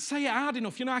can't say it hard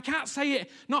enough. I can't say it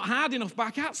not hard enough, but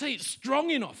I can't say it strong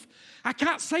enough. I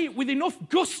can't say it with enough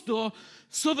gusto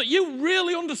so that you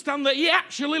really understand that he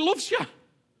actually loves you.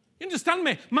 You understand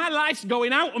me? My life's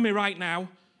going out of me right now,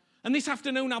 and this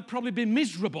afternoon I'll probably be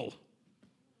miserable.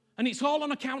 And it's all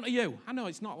on account of you. I know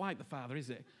it's not like the Father, is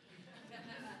it?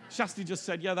 Shasti just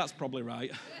said, yeah, that's probably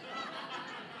right.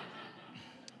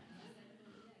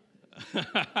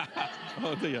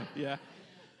 Oh dear, yeah.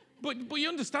 But you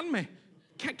understand me?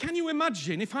 Can you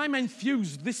imagine if I'm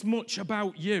enthused this much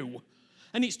about you,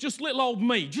 and it's just little old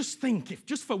me? Just think, if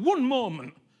just for one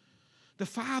moment, the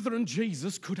Father and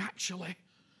Jesus could actually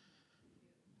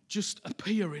just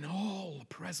appear in all the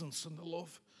presence and the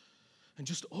love and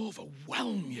just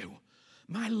overwhelm you.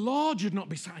 My Lord, you'd not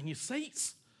be sat in your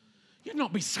seats. You'd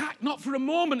not be sat, not for a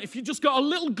moment, if you just got a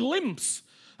little glimpse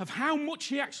of how much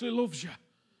he actually loves you.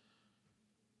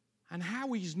 And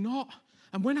how he's not.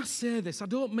 And when I say this, I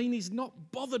don't mean he's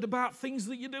not bothered about things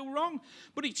that you do wrong,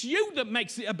 but it's you that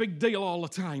makes it a big deal all the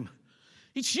time.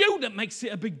 It's you that makes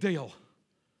it a big deal.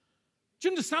 Do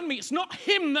you understand me? It's not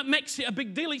him that makes it a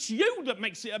big deal. It's you that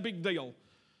makes it a big deal.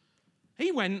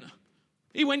 He went,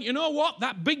 you know what?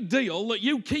 That big deal that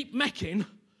you keep making,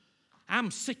 I'm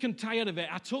sick and tired of it.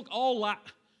 I took all that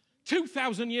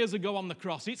 2,000 years ago on the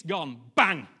cross. It's gone.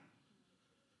 Bang.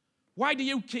 Why do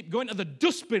you keep going to the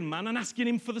dustbin man and asking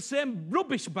him for the same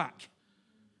rubbish back?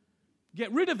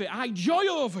 Get rid of it. I joy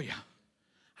over you.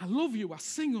 I love you. I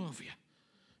sing over you.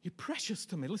 You're precious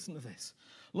to me. Listen to this.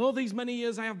 Lo, these many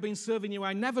years I have been serving you.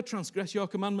 I never transgress your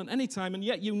commandment any time, and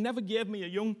yet you never gave me a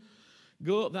young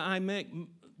goat that I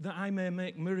may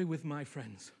make merry with my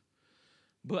friends.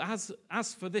 But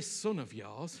as for this son of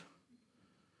yours,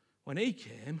 when he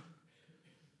came,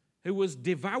 who was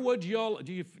devoured your...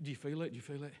 Do you feel it? Do you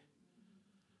feel it?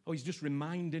 Oh, he's just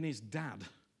reminding his dad.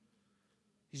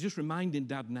 He's just reminding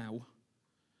dad now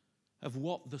of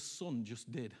what the son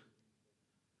just did.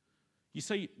 You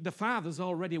see, the Father's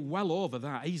already well over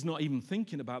that. He's not even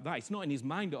thinking about that. It's not in his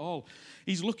mind at all.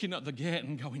 He's looking at the gate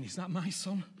and going, is that my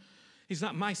son? Is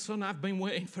that my son? I've been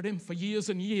waiting for him for years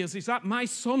and years. Is that my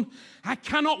son? I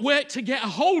cannot wait to get a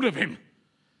hold of him.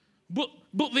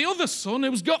 But the other son,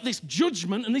 who's got this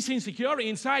judgment and this insecurity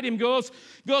inside him, goes,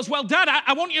 well, Dad,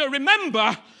 I want you to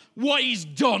remember what he's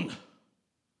done,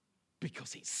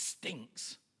 because it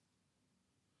stinks.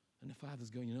 And the Father's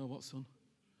going, you know what, son?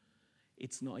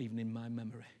 It's not even in my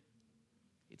memory.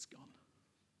 It's gone.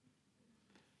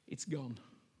 It's gone.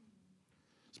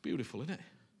 It's beautiful, isn't it?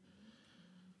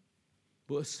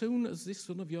 But as soon as this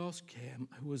son of yours came,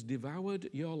 who has devoured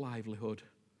your livelihood,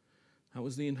 that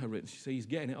was the inheritance. You see, he's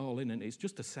getting it all in, and it's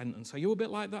just a sentence. Are you a bit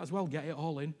like that as well? Get it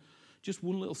all in. Just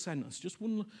one little sentence. Just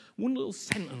one little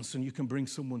sentence, and you can bring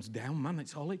someone's down, man.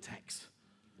 It's all it takes.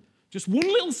 Just one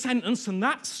little sentence, and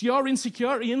that's your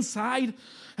insecurity inside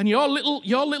and your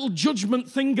little judgment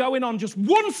thing going on. Just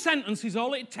one sentence is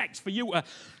all it takes for you to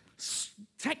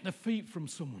take the feet from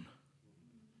someone.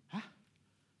 Huh?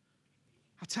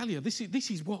 I tell you, this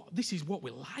is what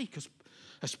we're like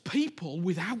as people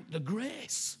without the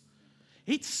grace.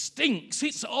 It stinks.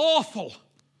 It's awful.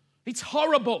 It's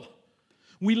horrible.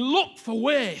 We look for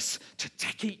ways to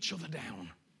take each other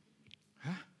down.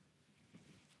 Huh?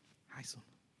 Hi, son.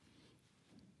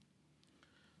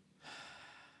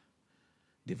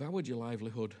 Devoured your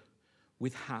livelihood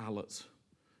with harlots.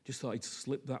 Just thought he'd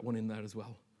slip that one in there as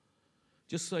well.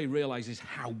 Just so he realizes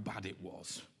how bad it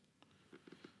was.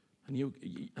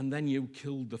 And then you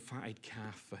killed the fatted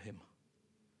calf for him.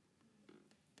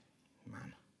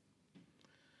 Man.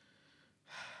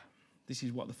 This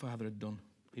is what the Father had done.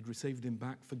 He'd received him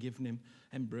back, forgiven him,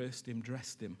 embraced him,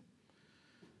 dressed him.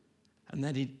 And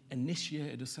then he'd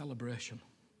initiated a celebration.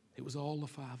 It was all the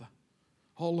Father.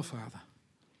 All the Father.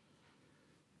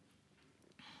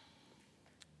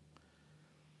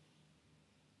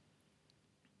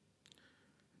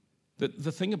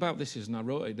 The thing about this is, and I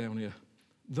wrote it down here,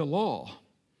 the law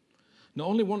not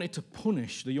only wanted to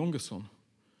punish the younger son,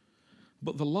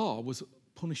 but the law was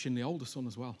punishing the older son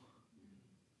as well.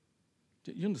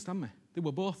 Do you understand me? They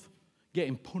were both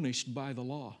getting punished by the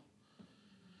law.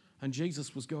 And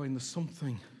Jesus was going, there's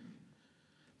something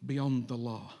beyond the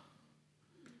law.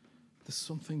 There's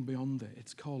something beyond it.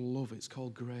 It's called love. It's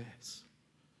called grace.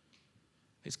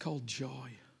 It's called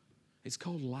joy. It's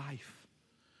called life.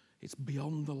 It's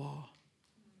beyond the law.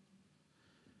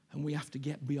 And we have to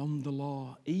get beyond the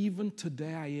law. Even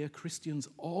today, I hear Christians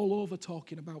all over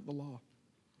talking about the law,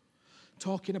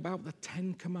 talking about the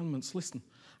 10 Commandments. Listen,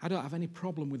 I don't have any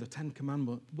problem with the 10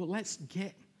 Commandments, but let's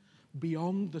get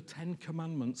beyond the 10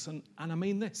 Commandments. And I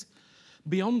mean this,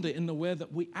 beyond it in the way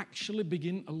that we actually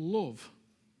begin to love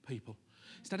people.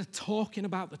 Instead of talking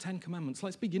about the 10 Commandments,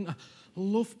 let's begin to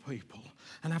love people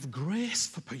and have grace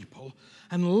for people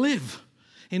and live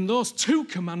in those 2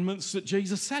 commandments that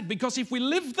Jesus said. Because if we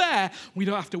live there, we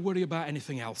don't have to worry about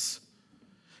anything else.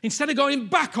 Instead of going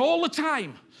back all the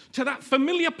time to that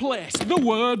familiar place, the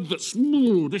word that's,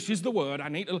 this is the word, I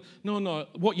need to, no,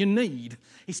 what you need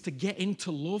is to get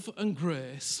into love and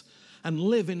grace and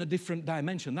live in a different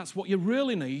dimension. That's what you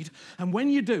really need. And when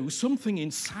you do, something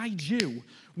inside you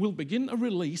will begin to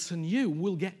release and you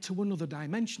will get to another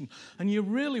dimension. And you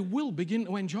really will begin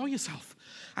to enjoy yourself.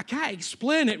 I can't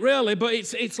explain it really, but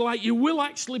it's like you will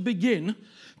actually begin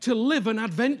to live an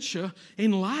adventure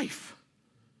in life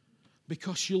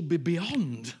because you'll be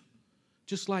beyond,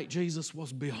 just like Jesus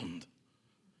was beyond.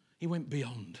 He went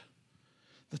beyond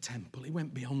the temple. He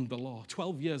went beyond the law.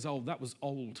 12 years old, that was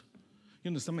old. You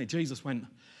understand me? Jesus went,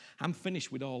 I'm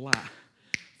finished with all that.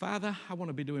 Father, I want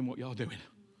to be doing what you're doing.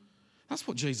 That's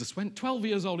what Jesus went. 12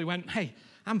 years old, he went, hey,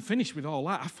 I'm finished with all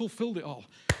that. I fulfilled it all.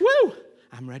 Woo!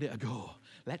 I'm ready to go.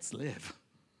 Let's live.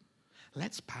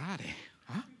 Let's party.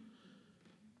 Huh?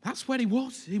 That's where he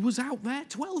was. He was out there,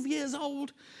 12 years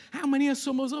old. How many are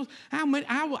some of us?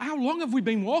 How long have we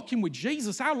been walking with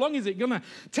Jesus? How long is it going to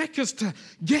take us to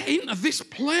get into this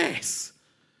place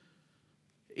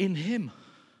in him?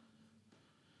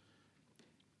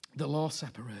 The law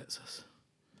separates us.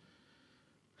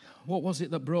 What was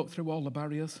it that broke through all the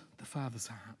barriers? The Father's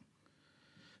heart.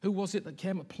 Who was it that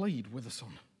came to plead with the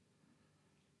Son?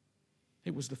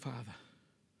 It was the Father.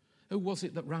 Who was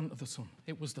it that ran to the Son?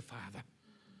 It was the Father.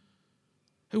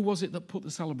 Who was it that put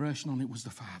the celebration on? It was the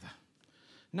Father.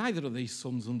 Neither of these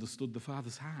sons understood the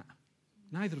Father's heart.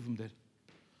 Neither of them did.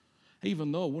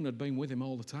 Even though one had been with him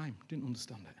all the time, didn't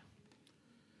understand it.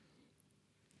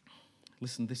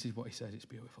 Listen, this is what he said. It's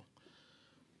beautiful.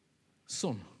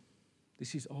 Son,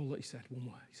 this is all that he said, one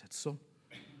word. He said, Son,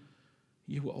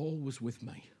 you were always with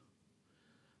me,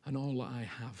 and all that I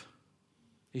have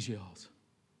is yours.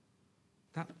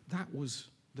 That was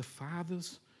the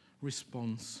Father's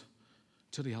response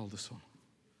to the elder son.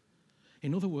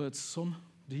 In other words, son,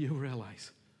 do you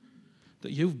realize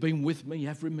that you've been with me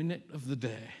every minute of the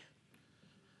day?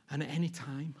 And at any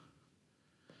time,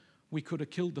 we could have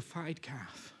killed the fatted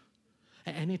calf.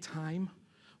 At any time,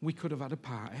 we could have had a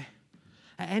party.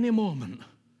 At any moment,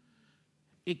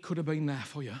 it could have been there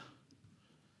for you.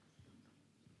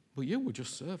 But you were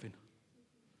just serving.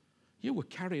 You were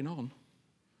carrying on.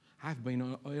 I've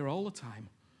been here all the time.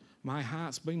 My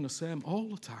heart's been the same all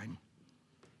the time.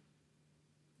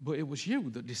 But it was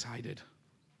you that decided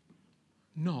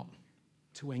not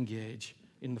to engage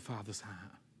in the Father's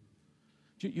heart.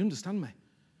 Do you understand me?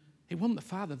 It wasn't the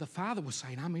Father. The Father was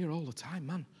saying, I'm here all the time,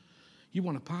 man. You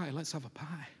want a party? Let's have a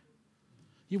party.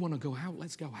 You want to go out?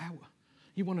 Let's go out.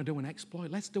 You want to do an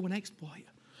exploit? Let's do an exploit.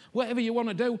 Whatever you want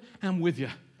to do, I'm with you.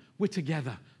 We're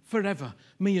together forever,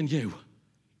 me and you.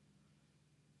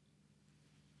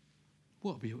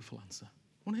 What a beautiful answer.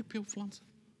 Wasn't it a beautiful answer?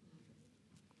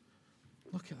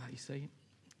 Look at that, you see.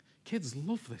 Kids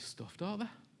love this stuff, don't they?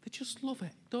 They just love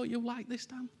it. Don't you like this,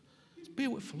 Dan? It's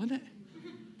beautiful, isn't it?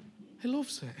 He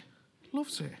loves it.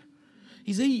 Loves it.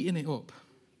 He's eating it up.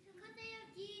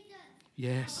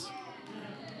 Yes.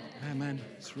 Amen.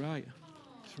 That's right.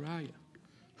 That's right.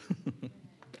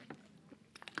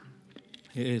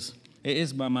 It is. It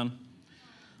is, my man.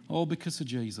 All because of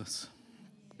Jesus.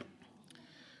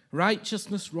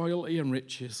 Righteousness, royalty, and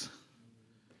riches.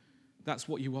 That's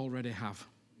what you already have.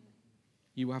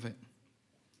 You have it.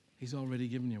 He's already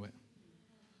given you it.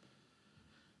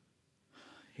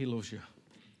 He loves you.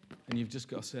 And you've just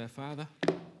got to say, Father,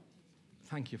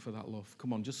 thank you for that love.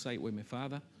 Come on, just say it with me.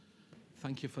 Father,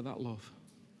 thank you for that love.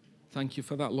 Thank you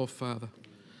for that love, Father.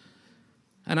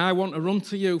 And I want to run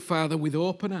to you, Father, with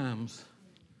open arms.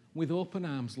 With open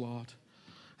arms, Lord.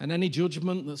 And any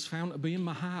judgment that's found to be in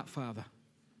my heart, Father,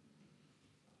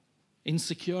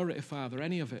 insecurity, Father,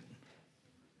 any of it.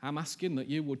 I'm asking that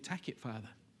you would take it, Father.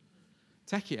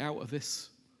 Take it out of this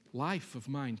life of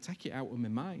mine. Take it out of my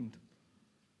mind.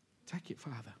 Take it,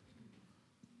 Father.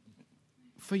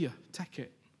 Fear, take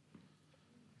it.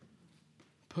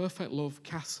 Perfect love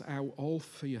casts out all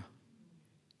fear.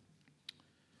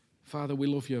 Father, we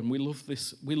love you, and we love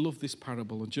this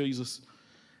parable. And Jesus,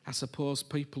 I suppose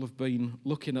people have been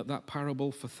looking at that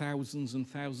parable for thousands and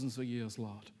thousands of years,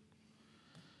 Lord.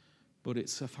 But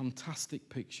it's a fantastic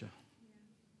picture.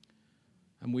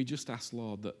 And we just ask,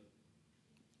 Lord, that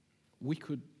we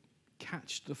could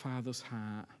catch the Father's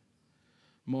heart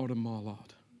more and more,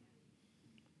 Lord.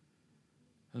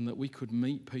 And that we could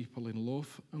meet people in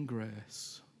love and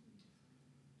grace.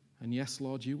 And yes,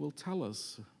 Lord, you will tell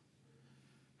us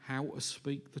how to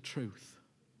speak the truth.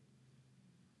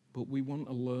 But we want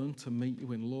to learn to meet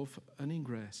you in love and in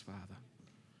grace, Father.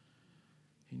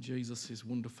 In Jesus'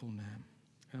 wonderful name.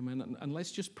 Amen. And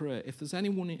let's just pray. If there's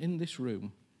anyone in this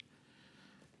room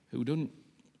who don't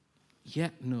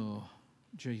yet know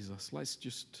Jesus, let's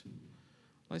just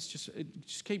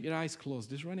keep your eyes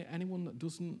closed. Is there anyone that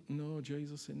doesn't know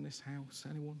Jesus in this house?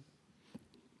 Anyone?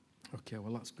 Okay,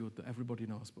 well, that's good that everybody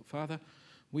knows. But Father,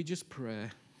 we just pray.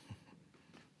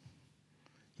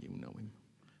 You know him.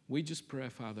 We just pray,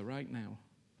 Father, right now,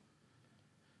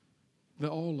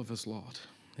 that all of us, Lord,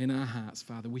 in our hearts,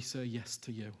 Father, we say yes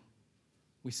to you.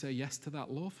 We say yes to that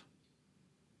love.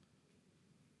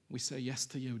 We say yes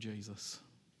to you, Jesus,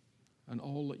 and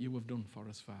all that you have done for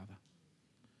us, Father.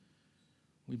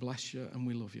 We bless you and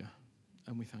we love you,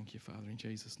 and we thank you, Father, in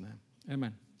Jesus' name.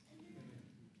 Amen.